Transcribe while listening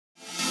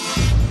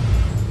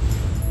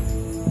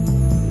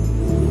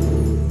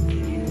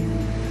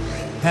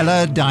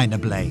HELLA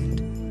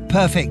DynaBlade.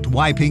 Perfect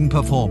wiping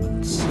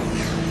performance.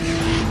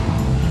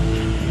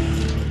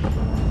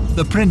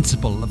 The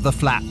principle of the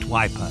flat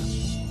wiper.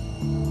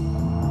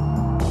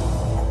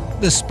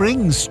 The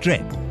spring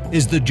strip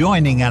is the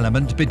joining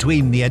element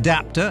between the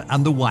adapter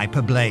and the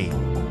wiper blade.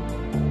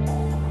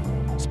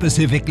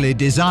 Specifically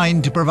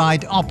designed to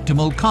provide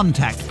optimal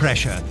contact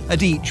pressure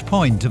at each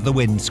point of the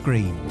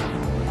windscreen.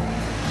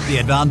 The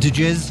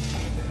advantages: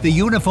 the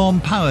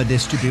uniform power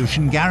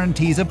distribution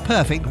guarantees a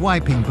perfect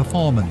wiping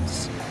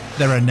performance.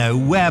 There are no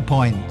wear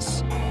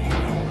points.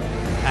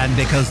 And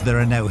because there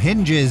are no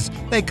hinges,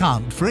 they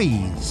can't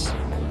freeze.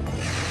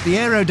 The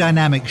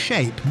aerodynamic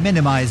shape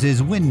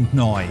minimizes wind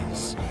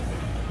noise,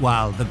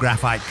 while the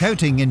graphite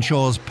coating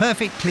ensures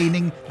perfect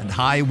cleaning and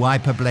high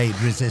wiper blade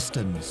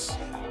resistance.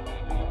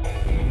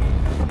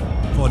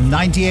 For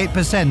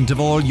 98% of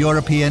all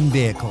European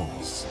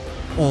vehicles,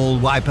 all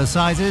wiper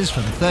sizes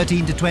from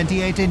 13 to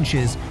 28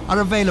 inches are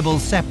available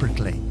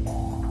separately.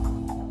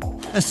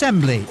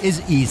 Assembly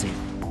is easy.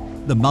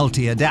 The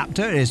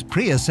multi-adapter is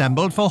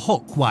pre-assembled for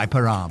hook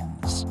wiper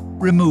arms.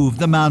 Remove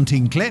the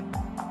mounting clip,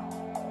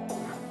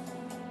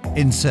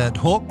 insert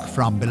hook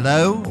from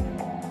below,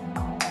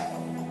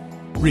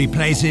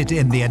 replace it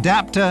in the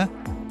adapter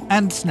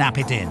and snap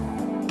it in.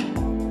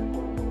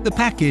 The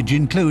package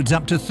includes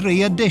up to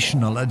 3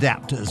 additional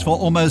adapters for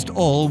almost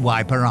all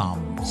wiper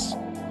arms.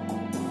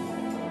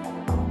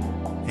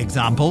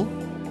 Example: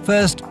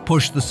 first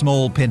push the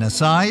small pin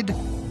aside,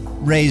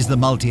 raise the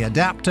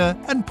multi-adapter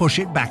and push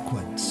it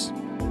backwards.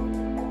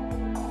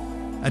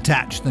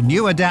 Attach the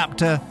new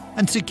adapter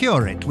and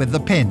secure it with the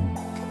pin.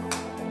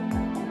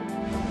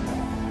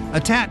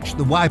 Attach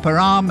the wiper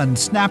arm and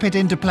snap it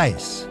into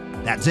place.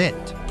 That's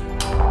it.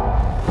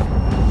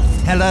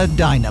 HELLA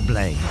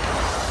DynaBlade.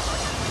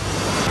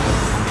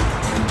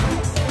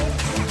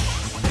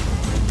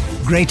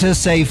 Greater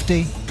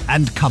safety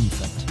and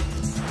comfort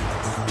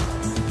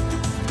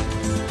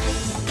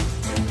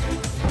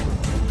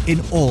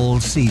in all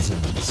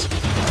seasons.